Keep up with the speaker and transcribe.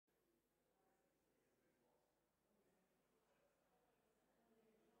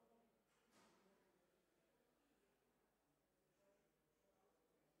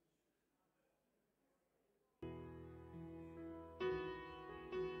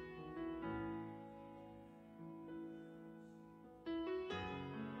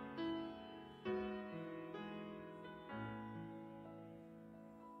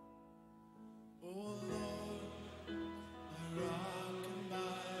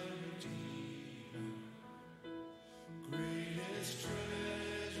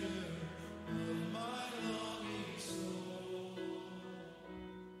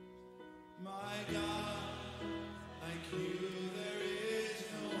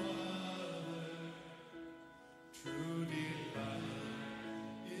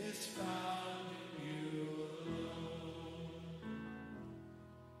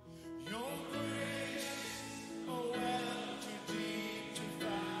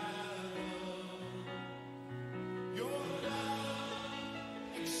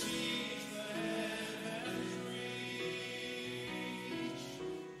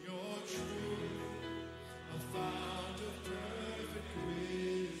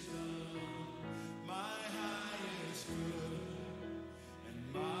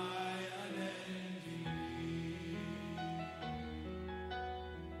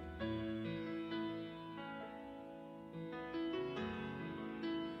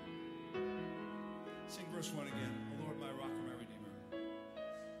Sing verse 1 again. O Lord, my rock and my redeemer.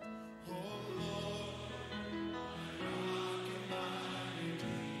 O Lord, my rock and my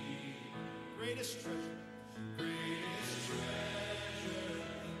redeemer. Greatest treasure. Greatest treasure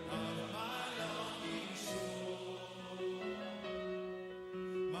of my longing soul.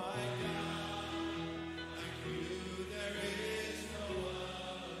 My God, like you there is no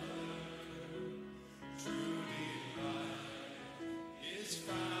other. True delight is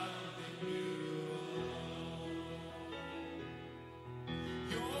found in you.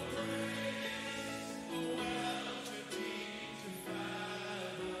 Your grace, a well too deep to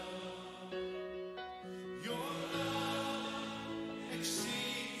fathom. Your love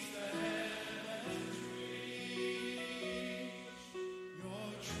exceeds the heavens reach. Your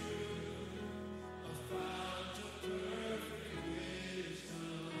truth, a fount of perfect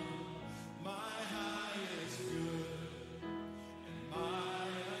wisdom. My highest good and my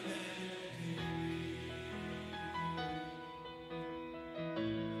unending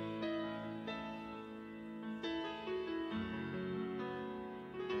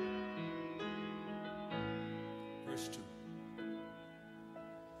Verse 2.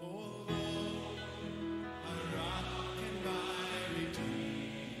 O Lord, my rock and my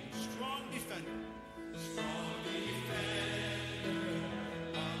redeemer, strong defender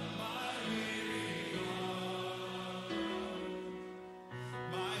of my weary heart,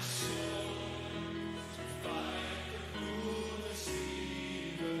 my soul to fight the cruel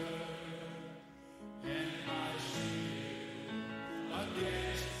deceiver, and my shield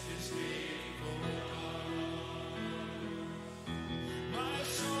against his hateful my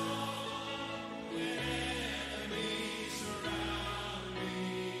song when enemies surround me,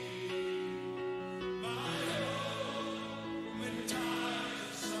 my hope when times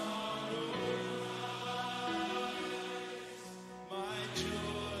of sorrow rise, my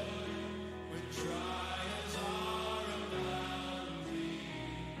joy when trials are abounding,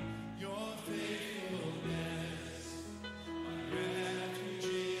 your faithfulness, my refuge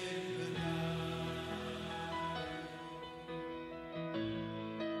in the night.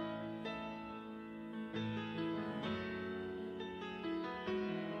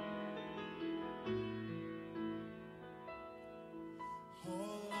 O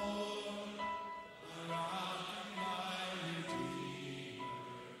Lord, my rock and my redeemer,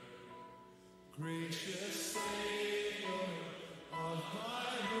 gracious Savior of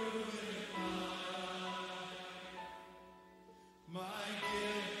my ruined life, my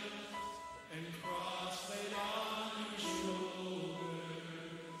gift and cross laid on your shoulders,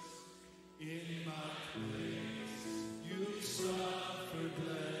 in my place you suffered,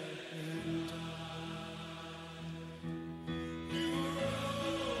 bled, and died. You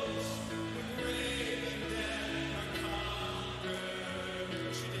rose, the grave and death are conquered.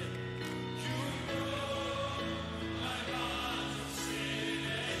 Yes, you did. You broke my bonds of sin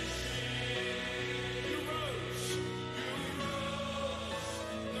and shame. You rose,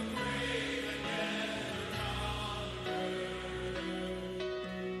 the grave and death are conquered.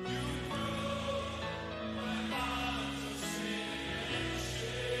 You broke my bonds of sin and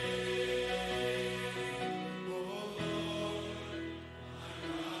shame. Oh Lord, my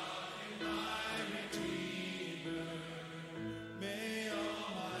rock and my redeemer, may all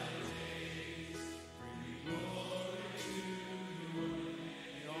my days bring glory to your name.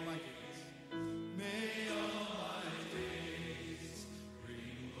 May all my days, may all my days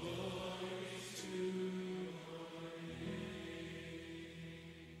bring glory to your name.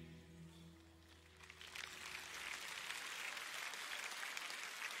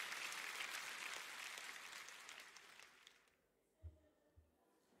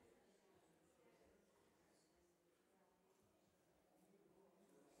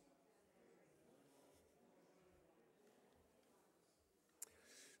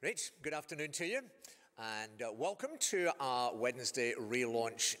 Right, good afternoon to you, and welcome to our Wednesday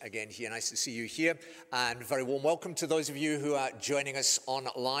relaunch again here. Nice to see you here, and very warm welcome to those of you who are joining us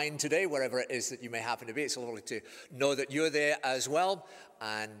online today, wherever it is that you may happen to be. It's lovely to know that you're there as well,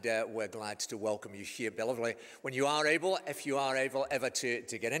 and we're glad to welcome you here. It'll be lovely when you are able, if you are able ever to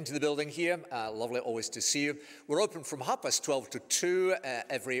get into the building here. Lovely always to see you. We're open from 12:30 to 2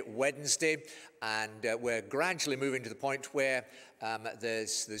 every Wednesday, and we're gradually moving to the point where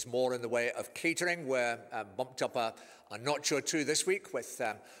there's more in the way of catering. We're bumped up a notch or two this week with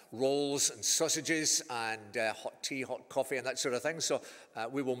rolls and sausages and hot tea, hot coffee and that sort of thing. So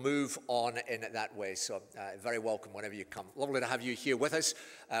we will move on in that way. So very welcome whenever you come. Lovely to have you here with us.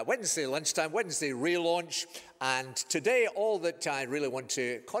 Wednesday lunchtime, Wednesday relaunch. And today all that I really want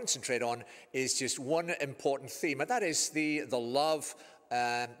to concentrate on is just one important theme, and that is the love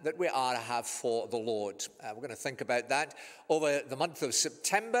that we are to have for the Lord. We're going to think about that. Over the month of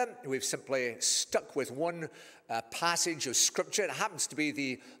September, we've simply stuck with one passage of Scripture. It happens to be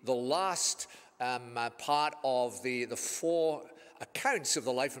the last part of the four accounts of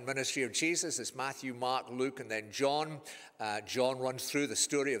the life and ministry of Jesus. It's Matthew, Mark, Luke, and then John. John runs through the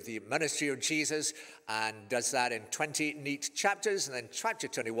story of the ministry of Jesus and does that in 20 neat chapters. And then chapter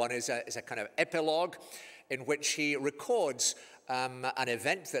 21 is a kind of epilogue in which he records an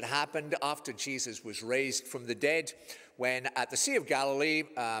event that happened after Jesus was raised from the dead, when at the Sea of Galilee,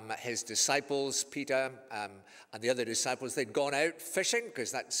 his disciples, Peter and the other disciples, they'd gone out fishing,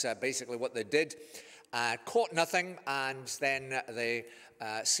 because that's basically what they did, caught nothing, and then they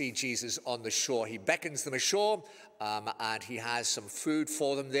see Jesus on the shore. He beckons them ashore, and he has some food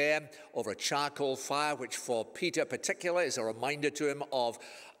for them there over a charcoal fire, which for Peter particularly is a reminder to him of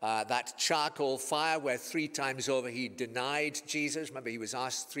that charcoal fire where 3 times over he denied Jesus. Remember, he was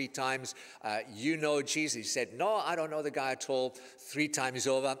asked 3 times, you know Jesus? He said, no, I don't know the guy at all, 3 times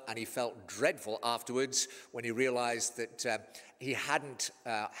over. And he felt dreadful afterwards when he realized that he hadn't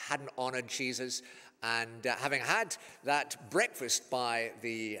honored Jesus. And having had that breakfast by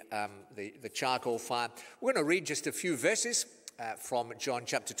the charcoal fire, we're going to read just a few verses from John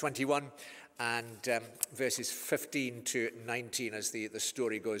chapter 21 and verses 15 to 19 as the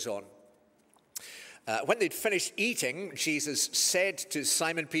story goes on. When they'd finished eating, Jesus said to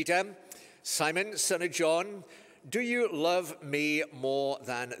Simon Peter, Simon, son of John, do you love me more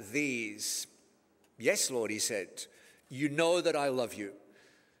than these? Yes, Lord, he said. You know that I love you.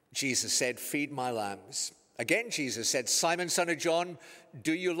 Jesus said, feed my lambs. Again, Jesus said, Simon, son of John,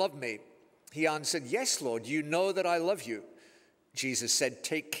 do you love me? He answered, yes, Lord, you know that I love you. Jesus said,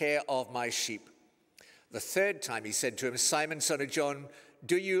 take care of my sheep. The 3rd time he said to him, Simon, son of John,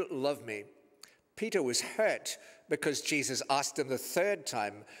 do you love me? Peter was hurt because Jesus asked him the 3rd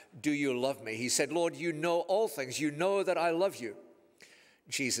time, do you love me? He said, Lord, you know all things. You know that I love you.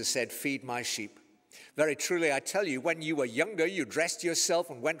 Jesus said, feed my sheep. Very truly, I tell you, when you were younger, you dressed yourself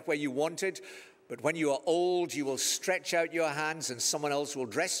and went where you wanted. But when you are old, you will stretch out your hands and someone else will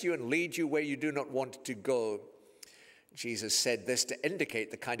dress you and lead you where you do not want to go. Jesus said this to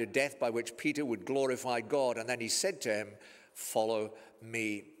indicate the kind of death by which Peter would glorify God. And then he said to him, follow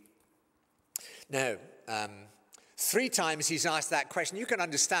me. Now, 3 times he's asked that question. You can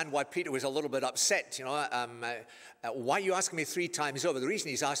understand why Peter was a little bit upset. You know, why are you asking me 3 times over? The reason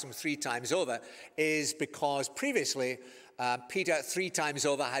he's asked him 3 times over is because previously Peter 3 times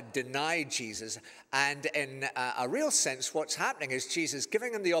over had denied Jesus. And in a real sense, what's happening is Jesus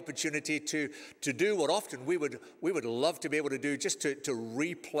giving him the opportunity to do what often we would love to be able to do, just to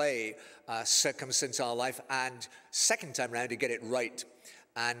replay circumstance our life, and second time around to get it right.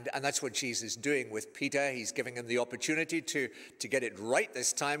 And that's what Jesus is doing with Peter. He's giving him the opportunity to get it right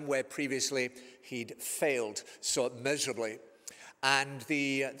this time, where previously he'd failed so miserably. And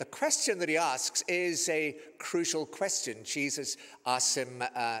the question that he asks is a crucial question. Jesus asks him,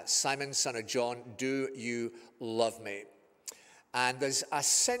 Simon, son of John, do you love me? And there's a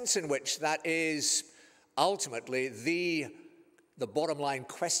sense in which that is ultimately the bottom line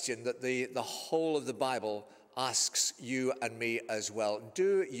question that the whole of the Bible asks you and me as well.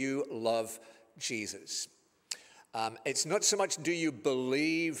 Do you love Jesus? It's not so much do you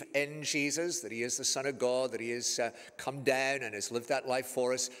believe in Jesus, that he is the Son of God, that he has come down and has lived that life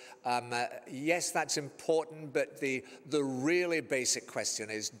for us. Yes, that's important, but the really basic question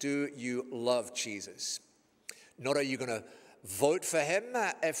is, do you love Jesus? Not are you going to vote for him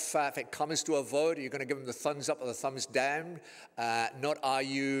if it comes to a vote? Are you going to give him the thumbs up or the thumbs down? Not are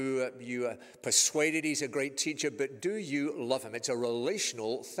you persuaded he's a great teacher, but do you love him? It's a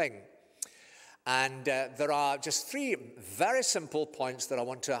relational thing. And there are just 3 very simple points that I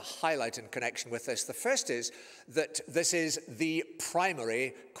want to highlight in connection with this. The first is that this is the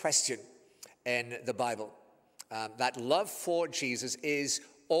primary question in the Bible. That love for Jesus is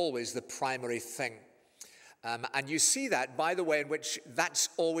always the primary thing. And you see that by the way in which that's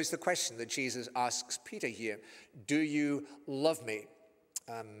always the question that Jesus asks Peter here. Do you love me?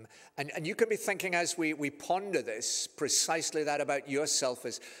 And you can be thinking as we ponder this, precisely that about yourself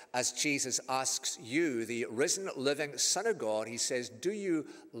as Jesus asks you, the risen, living Son of God. He says, do you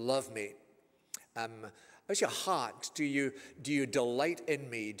love me? How's your heart? Do you delight in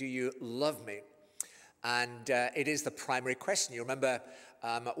me? Do you love me? And it is the primary question. You remember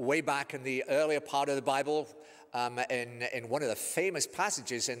way back in the earlier part of the Bible, in one of the famous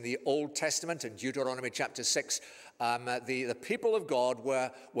passages in the Old Testament, in Deuteronomy chapter 6, the people of God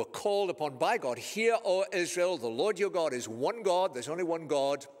were called upon by God. Hear, O Israel, the Lord your God is one God. There's only one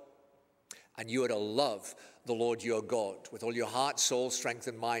God. And you are to love the Lord your God with all your heart, soul, strength,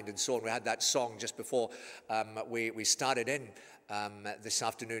 and mind, and so on. We had that song just before we started in this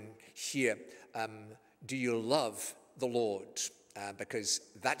afternoon here. Do you love the Lord? Because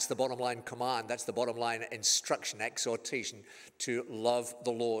that's the bottom line command, that's the bottom line instruction, exhortation to love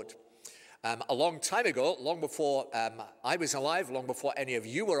the Lord. A long time ago, long before I was alive, long before any of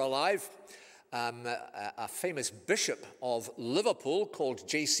you were alive, a famous bishop of Liverpool called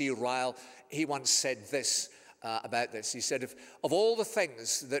J.C. Ryle, he once said this about this. He said, of all the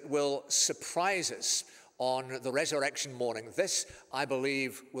things that will surprise us on the resurrection morning, this, I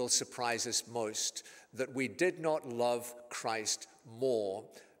believe, will surprise us most, that we did not love Christ more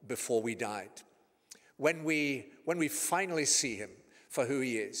before we died. When we finally see him for who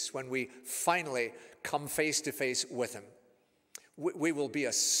he is, when we finally come face to face with him, we will be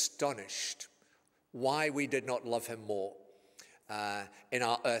astonished why we did not love him more in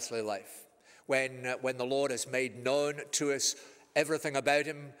our earthly life. When the Lord has made known to us everything about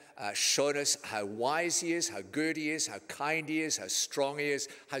him, shown us how wise he is, how good he is, how kind he is, how strong he is,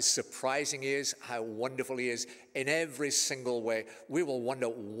 how surprising he is, how wonderful he is in every single way, we will wonder,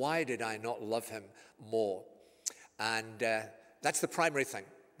 why did I not love him more? And that's the primary thing.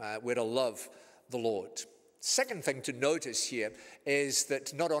 We're to love the Lord. Second thing to notice here is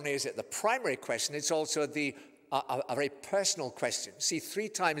that not only is it the primary question, it's also a very personal question. See, 3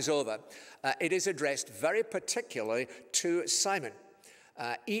 times over, it is addressed very particularly to Simon.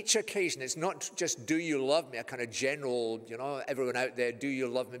 Each occasion, it's not just, do you love me, a kind of general, everyone out there, do you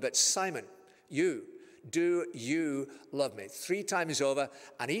love me? But Simon, do you love me? 3 times over,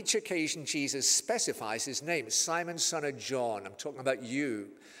 and each occasion Jesus specifies his name, Simon, son of John. I'm talking about you.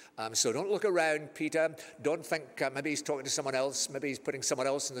 So don't look around, Peter. Don't think maybe he's talking to someone else. Maybe he's putting someone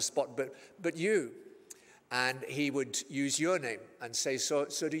else in the spot, but you. And he would use your name and say, so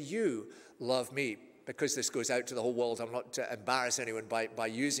do you love me? Because this goes out to the whole world, I'm not to embarrass anyone by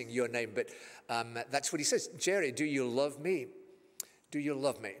using your name, but that's what he says. Jerry, do you love me? Do you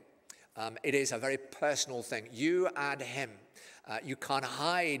love me? It is a very personal thing. You and him. You can't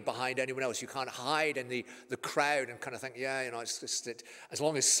hide behind anyone else. You can't hide in the crowd and kind of think, it's just that as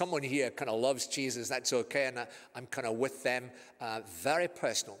long as someone here kind of loves Jesus, that's okay, and I'm kind of with them. Very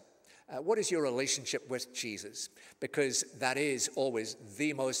personal. What is your relationship with Jesus? Because that is always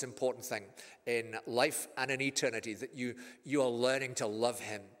the most important thing in life and in eternity, that you are learning to love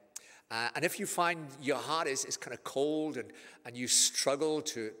him. And if you find your heart is kind of cold and you struggle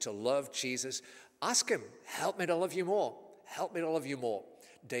to love Jesus, ask him, help me to love you more. Help me to love you more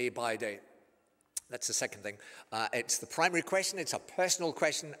day by day. That's the second thing. It's the primary question. It's a personal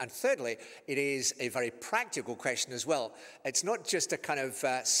question. And thirdly, it is a very practical question as well. It's not just a kind of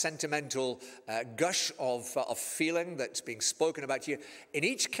sentimental gush of feeling that's being spoken about here. In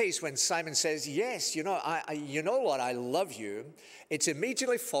each case, when Simon says, yes, Lord, I love you, it's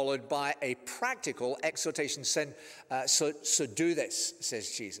immediately followed by a practical exhortation saying, so do this,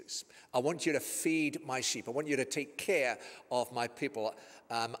 says Jesus. I want you to feed my sheep. I want you to take care of my people.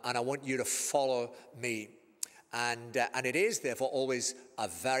 And I want you to follow me. And it is, therefore, always a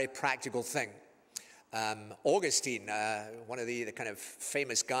very practical thing. Augustine, one of the kind of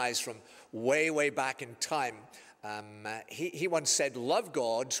famous guys from way back in time, he once said, love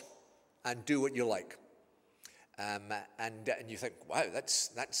God and do what you like. And you think, wow, that's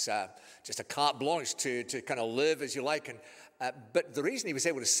just a carte blanche to kind of live as you like. But the reason he was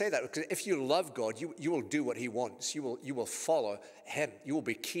able to say that, because if you love God, you will do what he wants. You will follow him. You will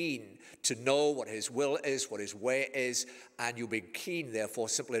be keen to know what his will is, what his way is, and you'll be keen, therefore,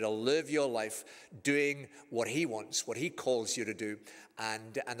 simply to live your life doing what he wants, what he calls you to do.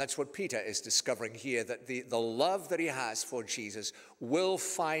 And that's what Peter is discovering here, that the love that he has for Jesus will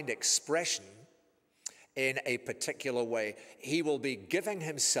find expression in a particular way. He will be giving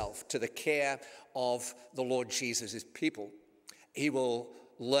himself to the care of the Lord Jesus, his people. He will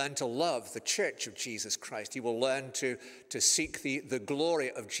learn to love the church of Jesus Christ. He will learn to seek the glory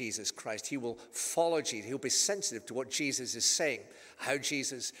of Jesus Christ. He will follow Jesus. He'll be sensitive to what Jesus is saying, how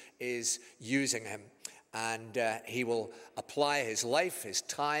Jesus is using him. And he will apply his life, his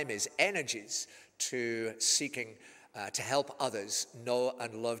time, his energies to seeking to help others know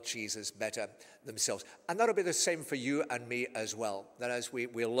and love Jesus better themselves. And that'll be the same for you and me as well. That as we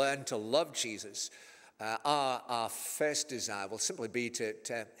learn to love Jesus, our first desire will simply be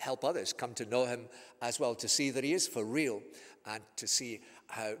to help others come to know him as well, to see that he is for real and to see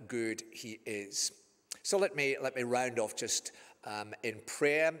how good he is. So let me round off just in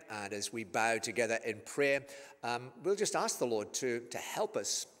prayer, and as we bow together in prayer, we'll just ask the Lord to help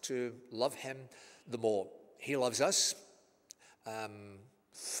us to love him the more. He loves us.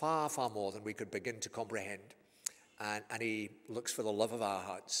 far, far more than we could begin to comprehend. And he looks for the love of our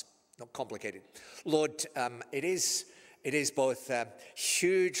hearts. Not complicated. Lord, it is both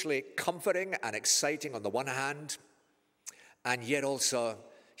hugely comforting and exciting on the one hand, and yet also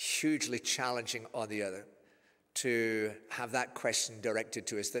hugely challenging on the other, to have that question directed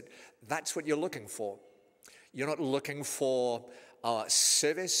to us, that's what you're looking for. You're not looking for our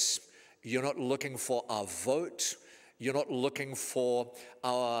service. You're not looking for our vote. You're not looking for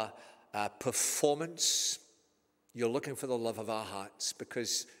our performance. You're looking for the love of our hearts,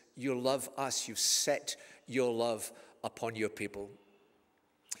 because you love us. You've set your love upon your people.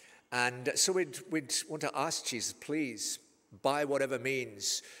 And so we'd want to ask Jesus, please, by whatever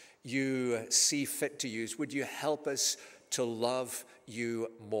means you see fit to use, would you help us to love you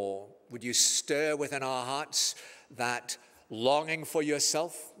more? Would you stir within our hearts that longing for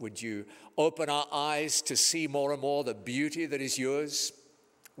yourself? Would you open our eyes to see more and more the beauty that is yours?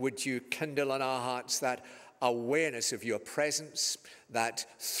 Would you kindle in our hearts that awareness of your presence, that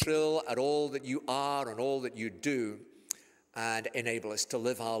thrill at all that you are and all that you do, and enable us to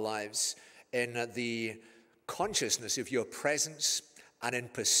live our lives in the consciousness of your presence and in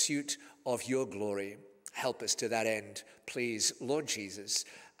pursuit of your glory. Help us to that end, please, Lord Jesus,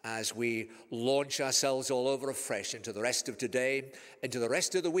 as we launch ourselves all over afresh into the rest of today, into the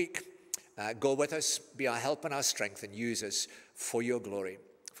rest of the week. Go with us, be our help and our strength, and use us for your glory.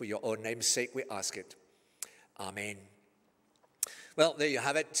 For your own name's sake we ask it. Amen. Well, there you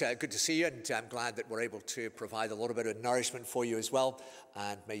have it. Good to see you, and I'm glad that we're able to provide a little bit of nourishment for you as well.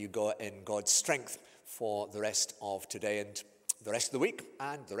 And may you go in God's strength for the rest of today and the rest of the week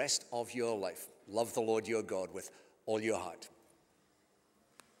and the rest of your life. Love the Lord your God with all your heart.